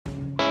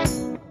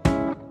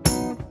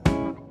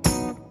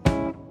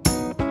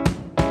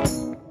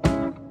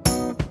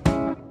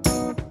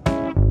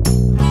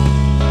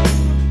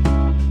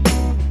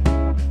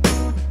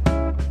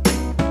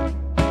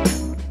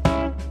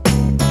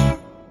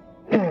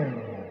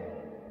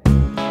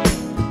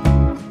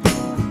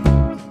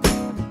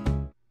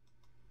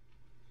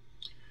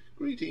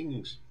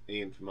Greetings,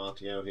 Ian from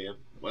R.T.O here.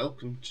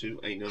 Welcome to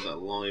another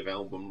live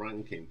album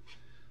ranking.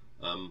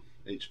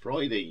 It's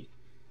Friday.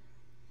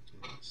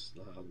 It's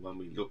when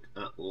we look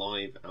at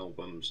live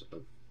albums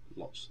of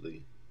lots of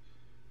the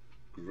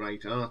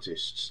great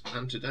artists.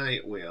 And today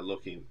we are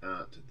looking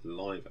at the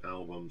live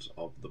albums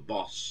of the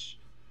Boss,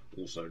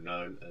 also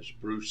known as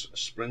Bruce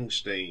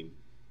Springsteen.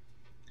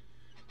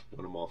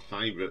 One of my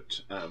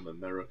favourite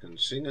American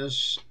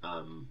singers.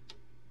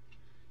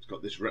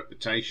 Got this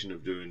reputation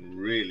of doing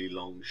really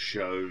long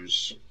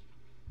shows.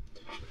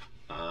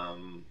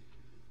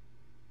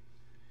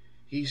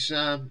 He's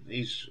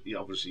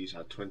obviously he's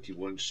had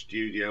 21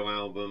 studio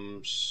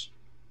albums.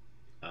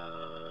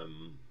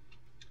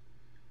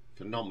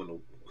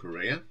 Phenomenal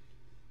career.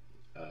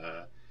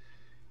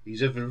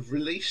 He's ever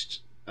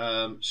released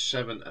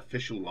 7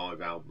 official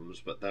live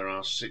albums, but there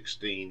are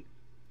 16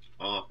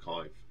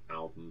 archive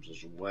albums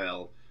as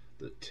well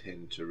that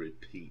tend to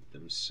repeat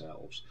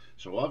themselves.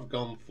 So I've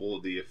gone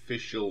for the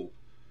official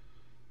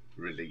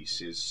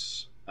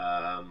releases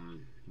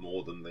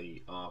more than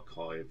the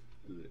archive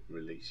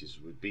releases.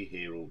 Would be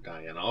here all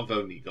day, and I've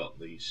only got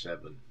these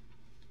 7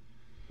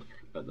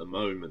 at the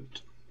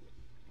moment.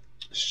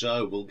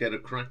 So we'll get a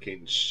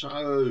cracking.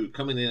 So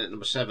coming in at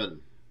number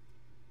 7,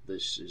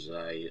 this is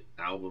a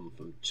album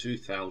from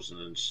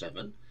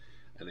 2007,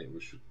 and it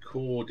was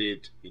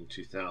recorded in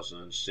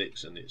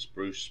 2006, and it's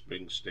Bruce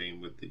Springsteen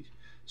with the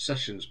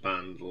Sessions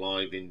Band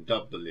live in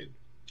Dublin,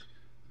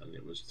 and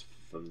it was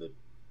from the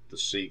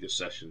Sega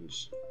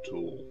Sessions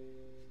tour.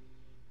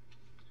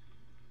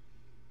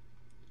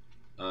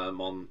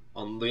 On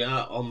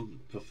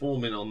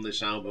performing on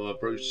this album are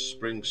Bruce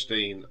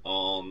Springsteen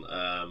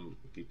on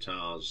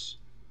guitars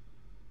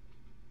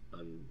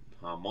and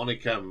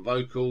harmonica and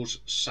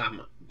vocals,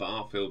 Sam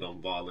Barfield on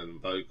violin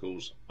and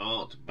vocals,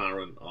 Art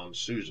Barron on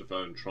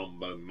sousaphone,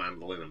 trombone,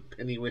 mandolin and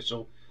penny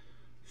whistle,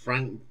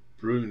 Frank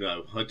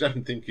Bruno, I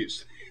don't think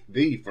it's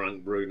the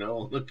Frank Bruno,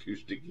 on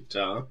acoustic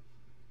guitar.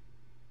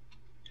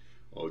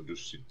 Or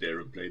just sit there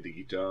and play the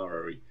guitar,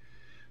 Harry.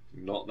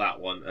 Not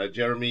that one.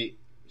 Jeremy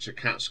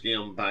Chakatsky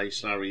on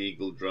bass, Larry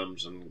Eagle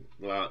drums, and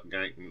Clark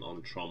Gayton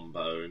on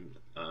trombone.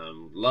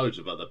 Loads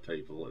of other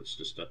people. It's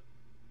just a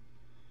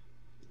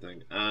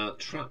thing.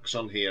 Tracks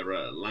on here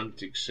are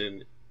Atlantic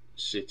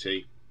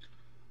City,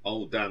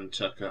 Old Dan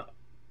Tucker,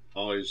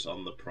 Eyes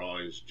on the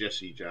Prize,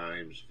 Jesse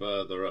James,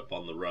 Further Up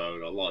on the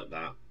Road. I like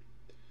that.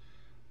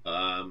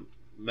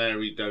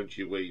 Mary Don't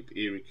You Weep,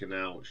 Erie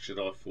Canal, Should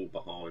I Fall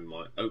Behind,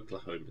 My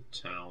Oklahoma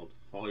Town,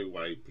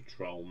 Highway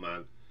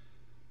Patrolman,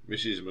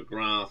 Mrs.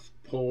 McGrath,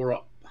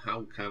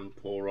 How Can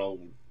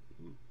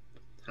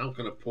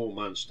a Poor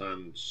Man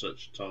Stand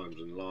Such Times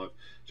in Life,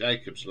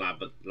 Jacob's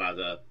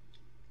Ladder,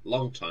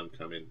 Long Time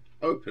Coming,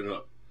 Open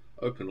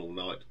All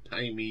Night,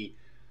 Pay Me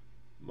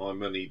My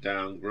Money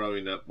Down,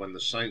 Growing Up, When the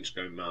Saints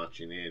Go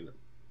Marching In,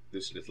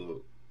 This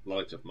Little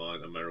Light of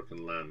Mine,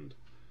 American Land.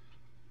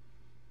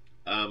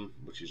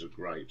 Which is a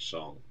great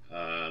song.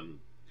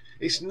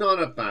 It's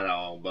not a bad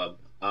album,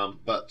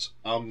 but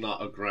I'm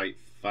not a great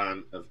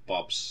fan of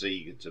Bob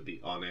Seger, to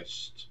be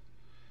honest.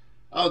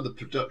 Oh, the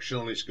production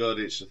on it's good,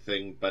 it's a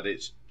thing, but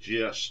it's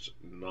just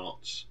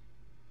not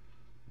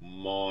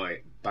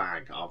my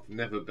bag. I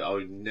never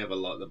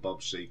liked the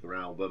Bob Seger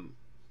album,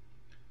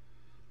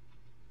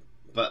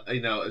 but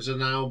you know, as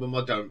an album,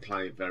 I don't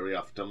play it very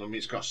often. I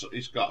mean,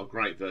 it's got a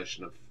great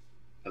version of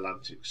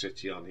Atlantic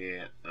City on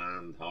here,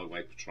 and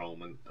Highway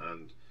Patrolman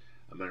and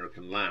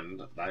American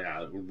Land. They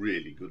are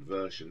really good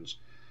versions,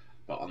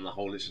 but on the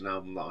whole it's an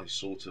album that I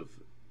sort of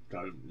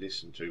don't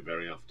listen to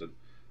very often.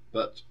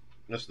 But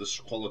as the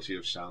quality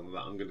of sound of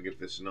that, I'm going to give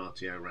this an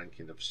R.T.O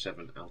ranking of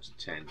 7 out of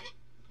 10.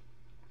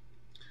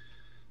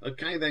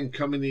 Okay, then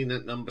coming in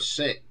at number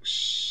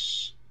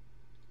 6,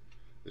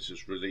 this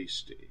was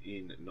released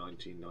in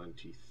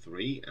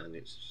 1993, and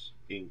it's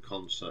In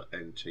Concert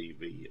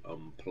MTV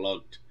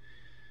Unplugged.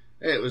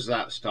 It was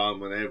that time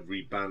when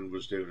every band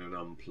was doing an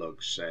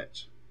unplugged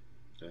set.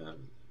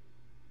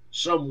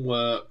 Some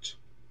worked,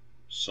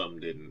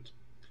 some didn't.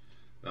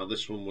 Now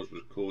this one was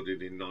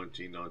recorded in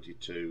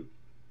 1992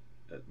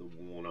 at the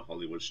Warner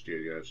Hollywood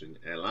Studios in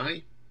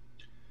LA,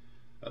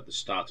 at the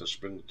start of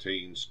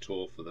Springsteen's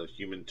tour for the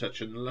Human Touch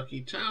and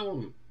Lucky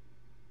Town.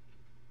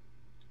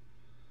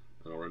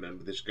 And I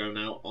remember this going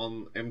out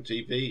on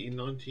MTV in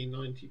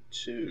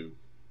 1992.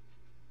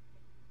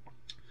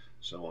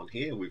 So on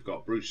here we've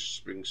got Bruce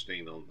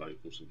Springsteen on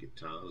vocals and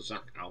guitar,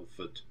 Zach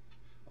Alford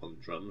on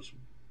drums,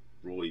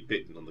 Roy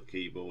Bittan on the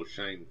keyboard,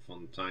 Shane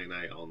Fontaine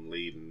on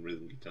lead and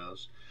rhythm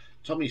guitars,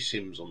 Tommy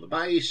Sims on the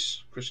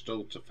bass,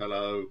 Crystal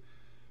Tafello,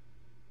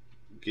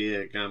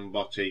 Gia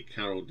Gambotti,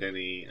 Carol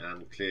Denny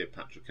and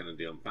Cleopatra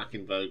Kennedy on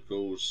backing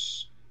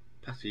vocals,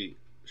 Patty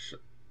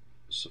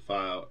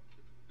Shafia,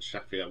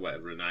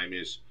 whatever her name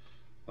is,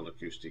 on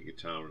acoustic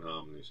guitar and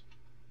harmonies.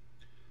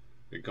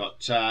 We've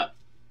got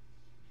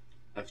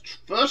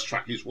first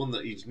track is one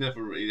that he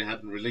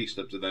hadn't released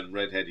up to then,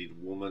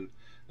 Red-Headed Woman.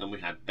 Then we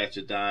had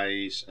Better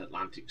Days,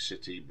 Atlantic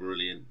City,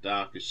 brilliant,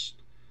 Darkness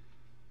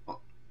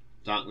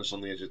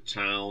on the Edge of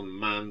Town,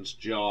 Man's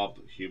Job,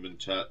 Human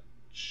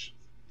Touch,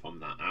 from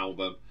that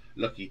album.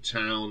 Lucky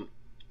Town.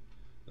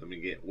 Then we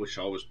get Wish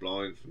I Was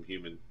Blind from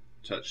Human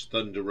Touch,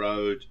 Thunder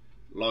Road,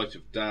 Light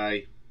of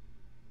Day,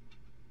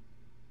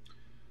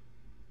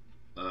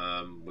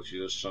 which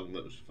is a song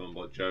that was performed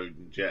by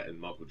Joan Jett and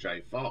Michael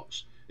J.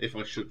 Fox. If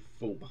I Should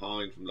Fall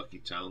Behind from Lucky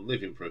Town,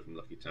 Living Proof from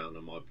Lucky Town,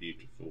 and My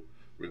Beautiful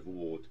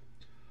Reward.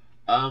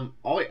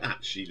 I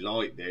actually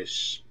like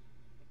this.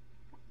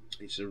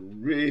 It's a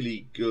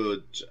really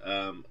good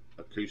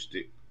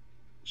acoustic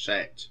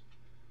set.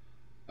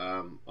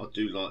 I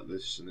do like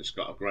this, and it's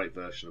got a great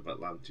version of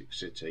Atlantic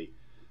City.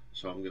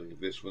 So I'm going to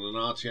give this one an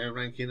R.T.O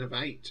ranking of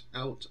 8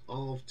 out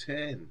of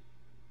 10.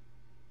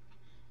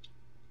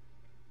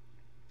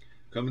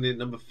 Coming in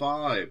number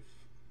 5,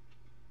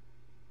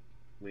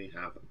 we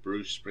have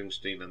Bruce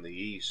Springsteen and the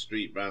E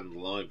Street Band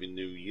live in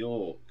New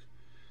York.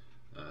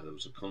 There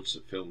was a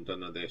concert film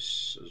done of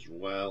this as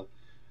well,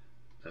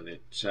 and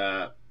it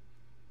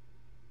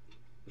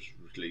was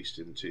released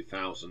in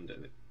 2000,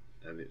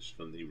 and it's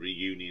from the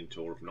reunion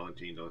tour of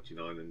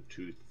 1999 and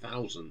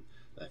 2000,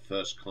 their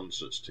first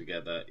concerts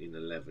together in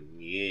 11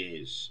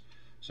 years.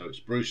 So it's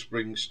Bruce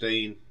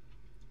Springsteen,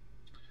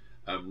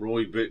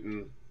 Roy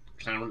Bittan,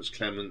 Clarence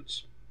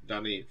Clements,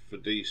 Danny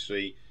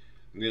Fedesi,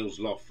 Niels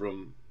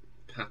Lofgren,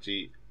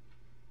 Patty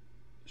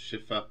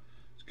Schiffer,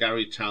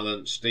 Gary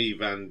Talent, Steve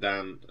Van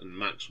Damme and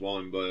Max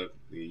Weinberg,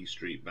 the E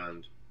Street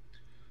Band.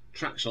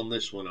 Tracks on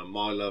this one are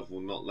My Love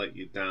Will Not Let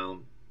You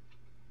Down,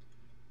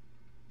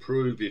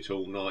 Prove It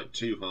All Night,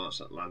 Two Hearts,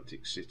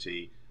 Atlantic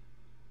City,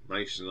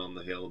 Mason on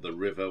the Hill, The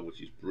River,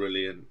 which is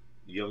brilliant,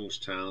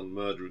 Youngstown,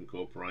 Murder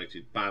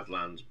Incorporated,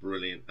 Badlands,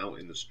 brilliant, Out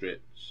in the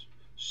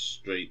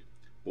Street,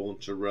 Born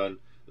to Run,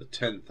 The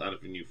 10th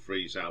Avenue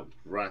Freeze Out,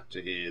 glad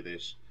to hear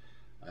this.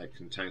 It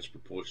contains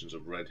proportions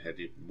of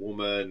Red-Headed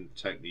Woman,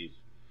 Take Me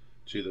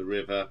to the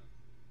River,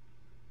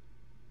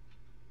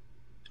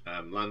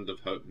 Land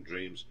of Hope and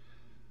Dreams,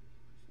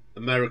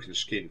 American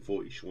Skin,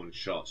 41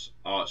 Shots.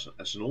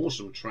 It's an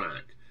awesome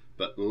track,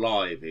 but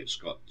live it's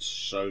got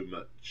so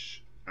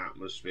much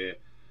atmosphere.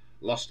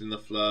 Lost in the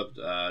Flood,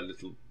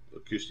 little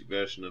acoustic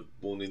version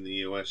of Born in the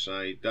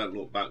USA, Don't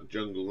Look Back,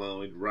 Jungle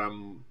Line,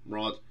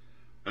 Ramrod,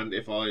 and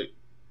If I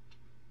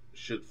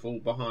Should Fall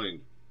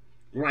Behind.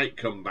 Great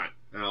comeback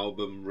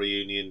album,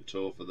 reunion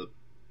tour for the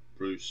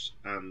Bruce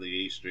and the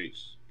E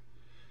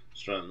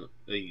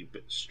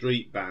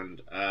Street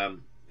Band.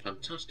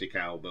 Fantastic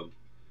album.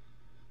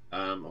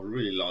 I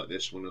really like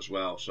this one as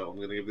well, so I'm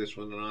going to give this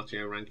one an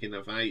R.T.O ranking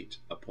of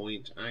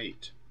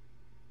 8.8.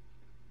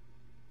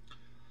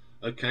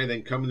 Okay,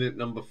 then coming in at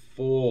number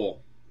 4.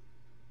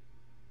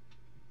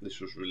 This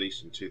was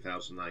released in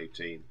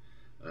 2018,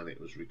 and it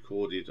was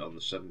recorded on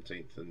the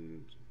 17th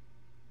and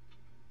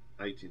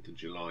 18th of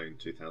July in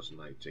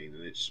 2018,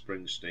 and it's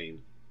Springsteen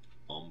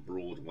on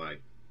Broadway.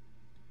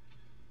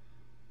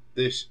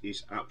 This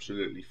is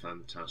absolutely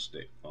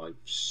fantastic. I've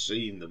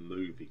seen the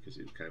movie because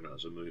it came out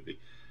as a movie,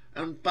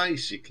 and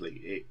basically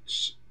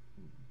it's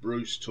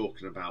Bruce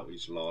talking about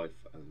his life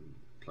and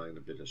playing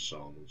a bit of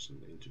songs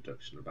and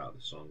introduction about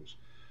the songs.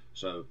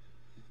 So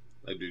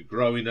they do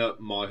Growing Up,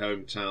 My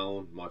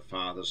Hometown, My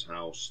Father's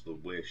House, The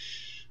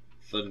Wish,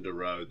 Thunder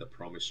Road, The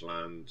Promised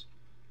Land,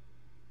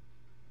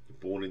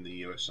 Born in the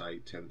USA,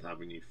 10th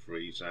Avenue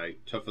Freeze Out,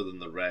 Tougher Than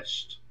the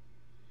Rest,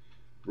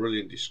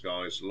 Brilliant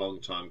Disguise, Long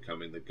Time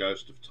Coming, The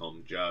Ghost of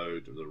Tom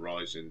Joad, The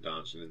Rising,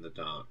 Dancing in the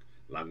Dark,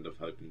 Land of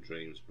Hope and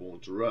Dreams, Born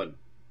to Run.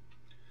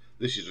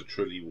 This is a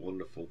truly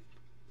wonderful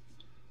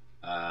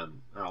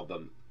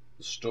album.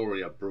 The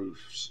story of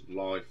Bruce's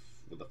life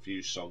with a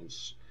few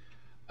songs.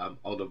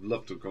 I'd have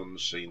loved to have gone and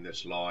seen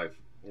this live.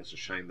 It's a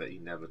shame that he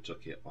never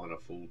took it on a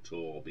full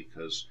tour,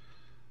 because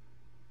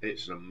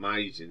it's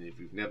amazing. If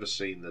you've never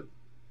seen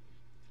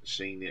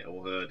it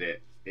or heard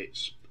it,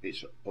 it's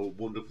a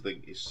wonderful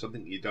thing. It's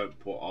something you don't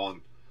put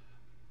on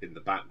in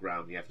the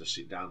background. You have to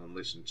sit down and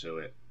listen to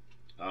it.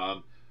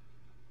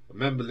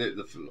 Remember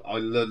that I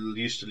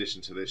used to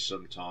listen to this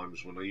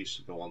sometimes when I used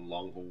to go on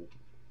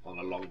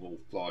a long haul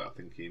flight. I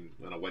think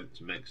when I went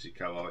to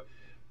Mexico, I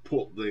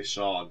put this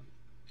on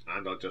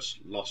and I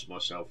just lost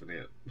myself in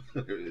it.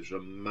 It was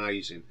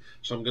amazing.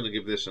 So I'm going to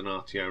give this an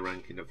R.T.O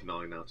ranking of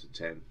 9 out of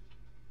 10.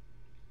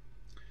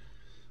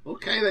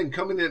 Okay, then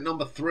coming in at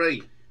number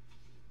 3,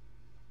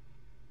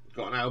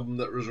 got an album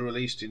that was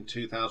released in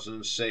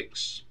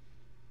 2006,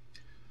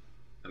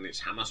 and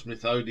it's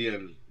Hammersmith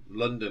Odeon,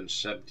 London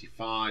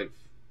 75.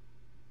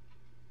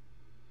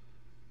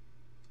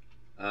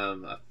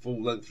 A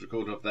full-length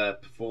recording of their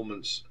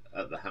performance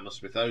at the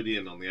Hammersmith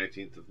Odeon on the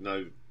 18th of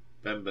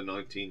November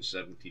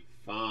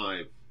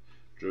 1975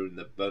 during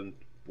the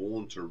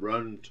Born to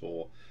Run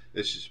tour.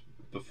 This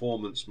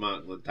performance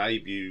marked the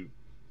debut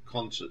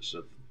concerts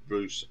of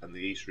Bruce and the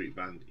E Street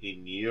Band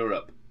in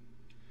Europe.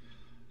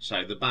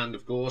 So the band,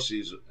 of course,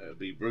 is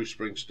be Bruce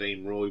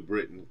Springsteen, Roy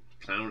Bittan,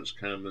 Clarence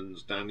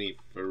Clements, Danny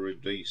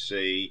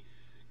Fedesi,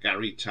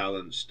 Gary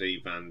Talent,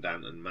 Steve Van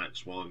Damme and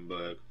Max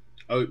Weinberg.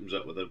 Opens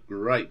up with a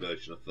great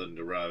version of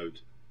Thunder Road.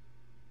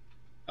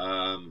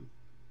 10th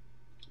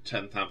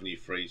Avenue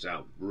Freeze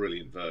Out,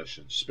 brilliant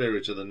version.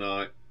 Spirit of the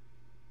Night,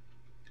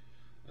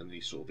 and he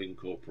sort of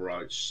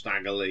incorporates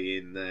Stagger Lee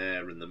in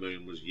there, and The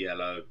Moon Was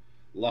Yellow,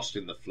 Lost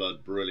in the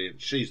Flood,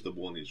 brilliant. She's the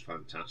One is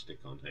fantastic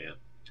on here.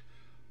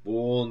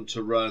 Born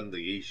to Run, the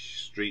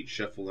East Street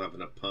Shuffle,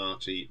 Having a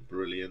Party,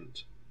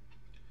 brilliant.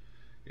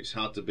 It's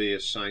Hard to Be a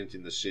Saint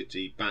in the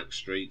City, Back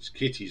Streets,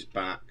 Kitty's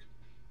Back,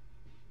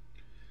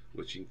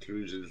 which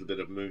includes a little bit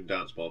of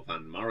Moondance by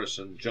Van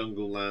Morrison,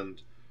 Jungle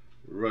Land,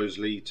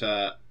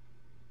 Rosalita,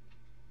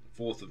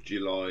 4th of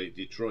July,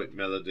 Detroit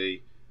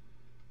Melody,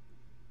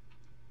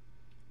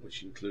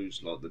 which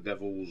includes like The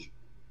Devils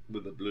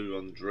with a Blue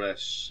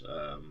Undress,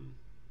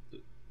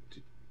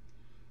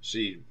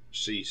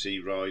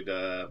 CC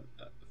Rider,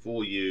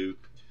 For You,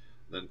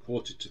 then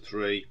Quarter to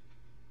Three.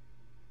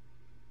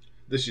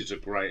 This is a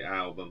great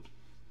album.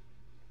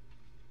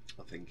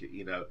 I think,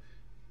 you know,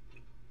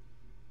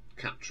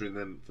 capturing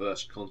them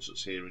first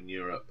concerts here in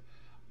Europe.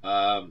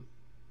 The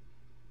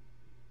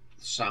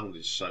sound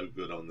is so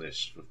good on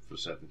this for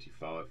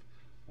 75.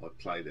 I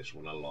play this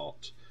one a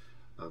lot,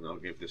 and I'll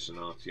give this an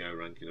R.T.O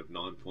ranking of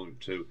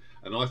 9.2,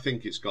 and I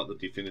think it's got the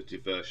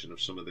definitive version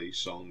of some of these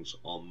songs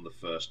on the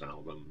first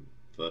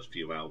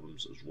few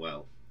albums as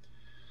well.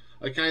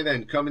 Okay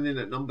then, coming in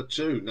at number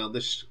 2. Now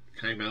this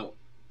came out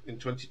in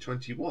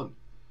 2021,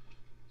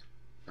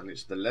 and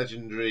it's the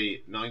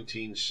legendary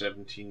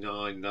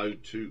 1979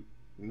 Ode to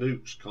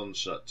Nukes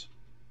concert,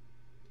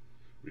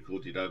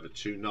 recorded over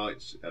 2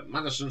 nights at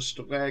Madison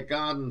Square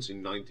Gardens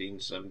in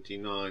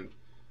 1979.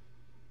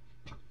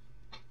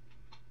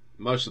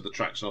 Most of the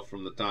tracks are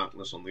from The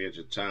Darkness, On the Edge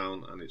of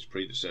Town, and its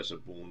predecessor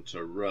Born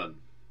to Run.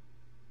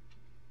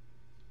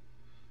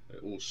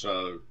 It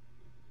also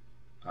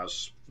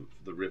has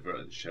The River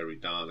and Sherry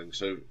Darling.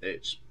 So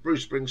it's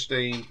Bruce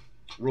Springsteen,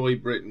 Roy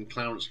Britton,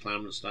 Clarence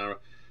Clements,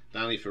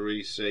 Danny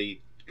Farisi,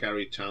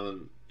 Gary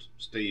Tallent,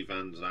 Steve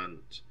Van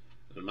Zandt,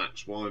 and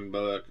Max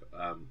Weinberg.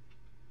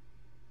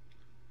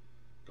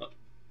 Got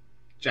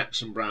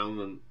Jackson Browne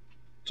and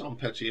Tom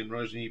Petty and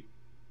Rosie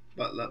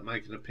Butler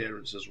make an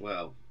appearance as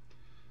well.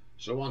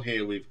 So on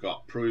here we've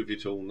got Prove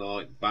It All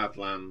Night,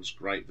 Badlands,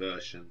 great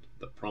version,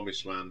 The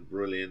Promised Land,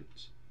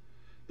 brilliant,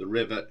 The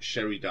River,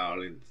 Sherry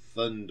Darling,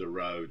 Thunder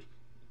Road,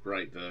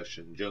 great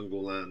version,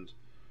 Jungle Land,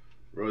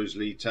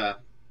 Rosalita,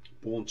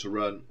 Born to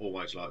Run,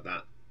 always like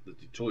that, the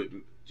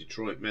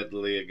Detroit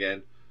Medley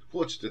again,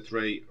 Quarter to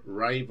Three,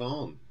 Rave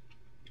On,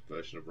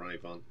 version of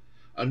Rave On.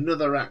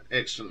 Another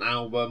excellent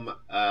album.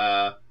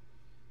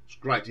 It's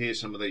great to hear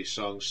some of these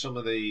songs. Some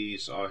of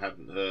these I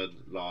hadn't heard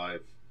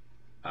live,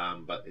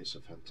 but it's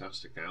a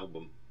fantastic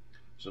album.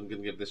 So I'm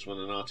going to give this one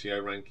an R.T.O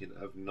ranking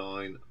of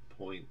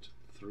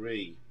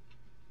 9.3.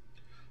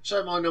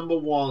 So my number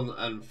 1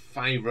 and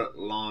favourite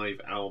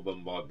live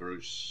album by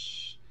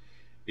Bruce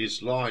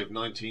is Live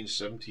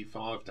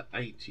 1975 to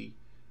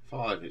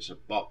 85. It's a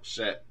box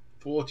set,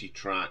 40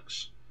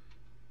 tracks,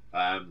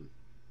 from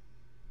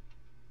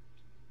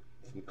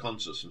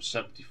concerts from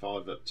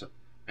 75 up to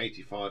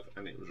 85,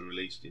 and it was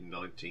released in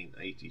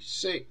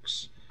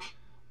 1986.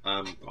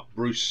 Got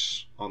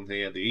Bruce on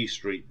here. The E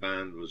Street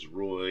Band was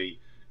Roy,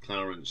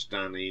 Clarence,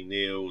 Danny,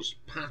 Niels,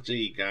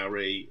 Patty,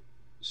 Gary,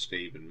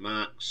 Steve and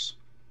Max.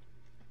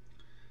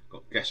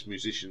 Got guest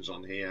musicians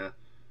on here,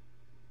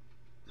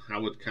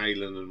 Howard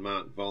Kaylan and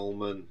Mark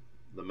Volman.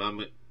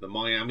 The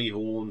Miami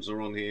Horns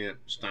are on here.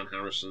 Stan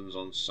Harrison's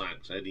on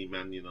sax, Eddie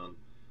Mannion on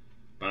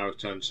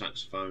baritone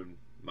saxophone,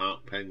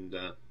 Mark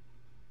Pender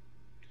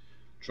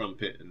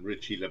trumpet, and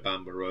Richie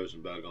LaBamba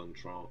Rosenberg on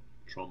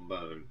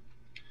trombone.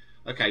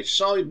 Okay,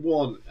 side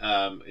 1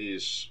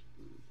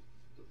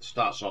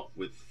 starts off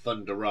with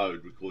Thunder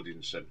Road, recorded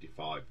in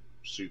 75.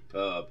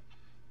 Superb.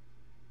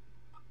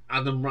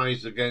 Adam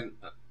raised a cane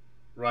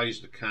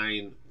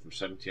from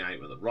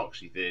 78 at the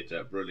Roxy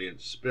Theatre,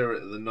 brilliant.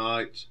 Spirit of the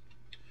Night,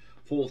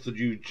 4th of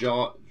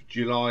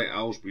July,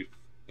 Aylesbury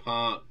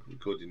Park,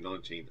 recorded in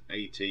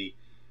 1980.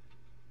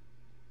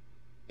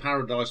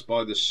 Paradise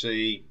by the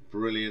Sea,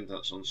 brilliant,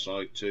 that's on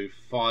side 2.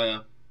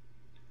 Fire,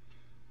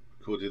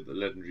 recorded at the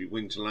legendary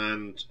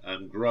Winterland.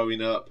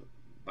 Growing Up,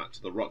 back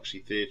to the Roxy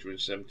Theatre in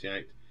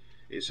 78.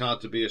 It's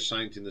Hard to Be a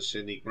Saint in the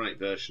City, great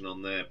version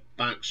on there.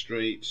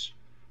 Backstreets,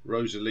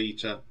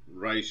 Rosalita,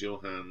 Raise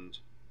Your Hand.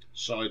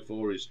 Side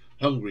 4 is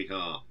Hungry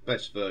Heart,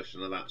 best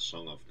version of that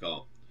song I've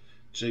got.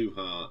 Two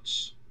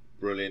Hearts,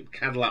 brilliant.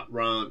 Cadillac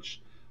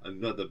Ranch,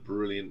 another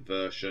brilliant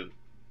version.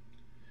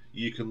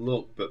 You Can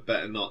Look But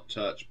Better Not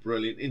Touch,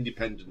 brilliant.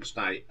 Independence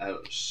Day, a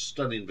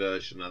stunning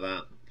version of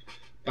that.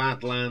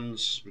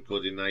 Badlands,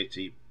 recorded in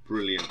 80,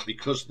 brilliant.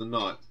 Because the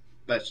Night,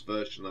 best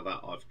version of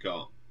that I've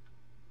got.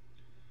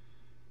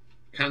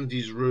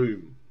 Candy's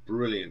Room,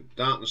 brilliant.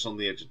 Darkness on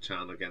the Edge of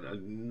Town again,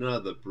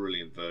 another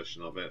brilliant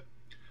version of it.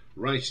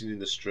 Racing in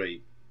the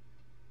Street,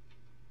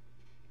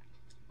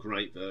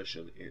 great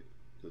version,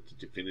 the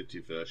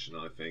definitive version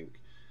I think.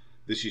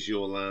 This Is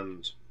Your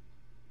Land,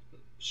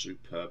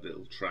 superb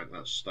little track,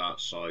 that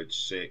starts side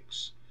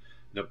 6.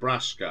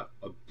 Nebraska,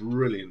 a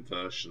brilliant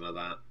version of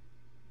that.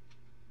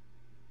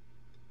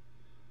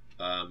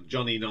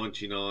 Johnny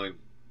 99,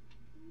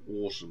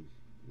 awesome.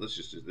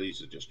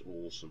 These are just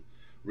awesome.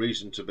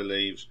 Reason to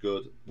Believe's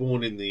good.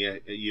 Born in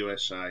the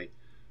USA,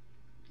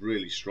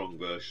 really strong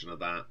version of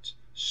that.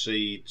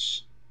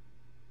 Seeds,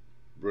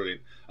 brilliant.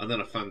 And then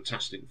a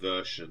fantastic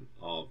version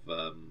of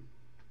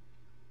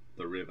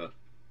The River.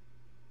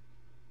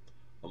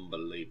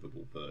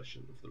 Unbelievable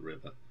version of The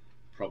River.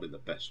 Probably the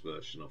best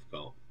version I've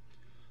got.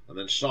 And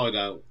then Side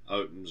Out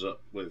opens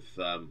up with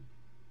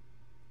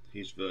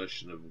his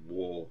version of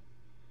War.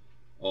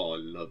 Oh, I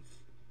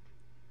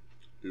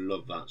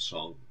love that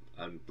song.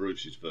 And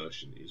Bruce's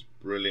version is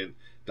brilliant.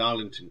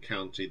 Darlington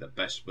County, the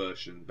best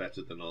version,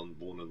 better than on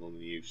Born and on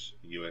the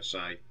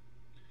USA.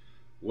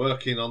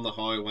 Working on the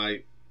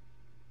Highway,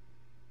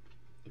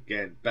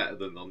 again, better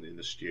than on in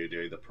the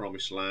studio. The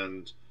Promised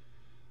Land.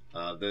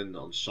 Then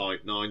on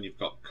side 9 you've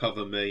got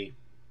Cover Me,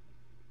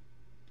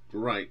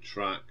 great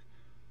track.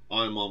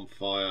 I'm on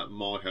Fire,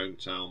 My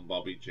Hometown,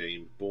 Bobby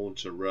Jean, Born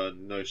to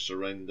Run, No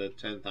Surrender,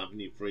 10th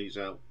Avenue Freeze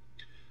Out,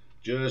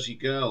 Jersey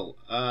Girl.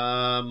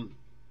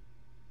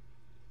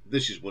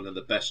 This is one of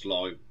the best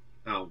live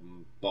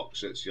album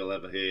box sets you'll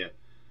ever hear.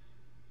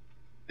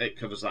 It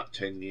covers that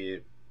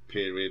 10-year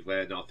period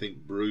where I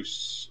think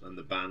Bruce and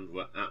the band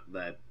were at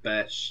their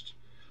best.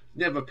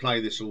 Never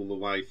play this all the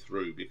way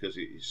through because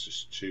it's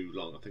just too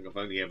long. I think I've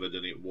only ever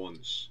done it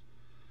once,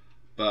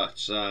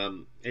 but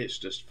it's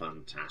just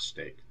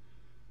fantastic,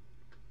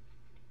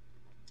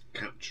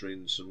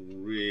 capturing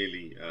some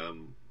really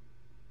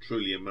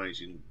truly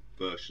amazing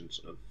versions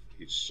of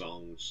his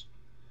songs.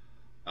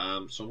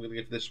 So I'm going to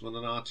give this one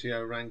an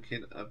R.T.O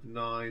ranking of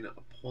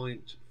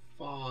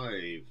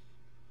 9.5.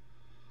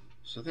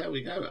 So there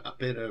we go, a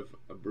bit of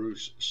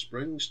Bruce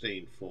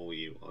Springsteen for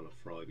you on a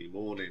Friday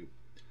morning.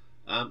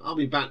 I'll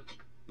be back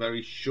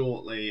very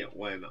shortly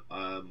when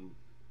we're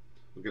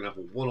going to have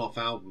a one-off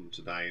album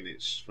today, and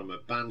it's from a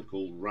band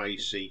called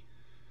Racy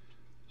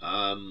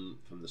from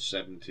the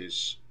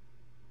 70s.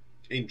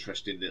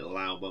 Interesting little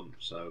album,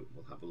 so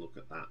we'll have a look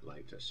at that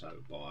later. So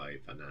bye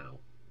for now.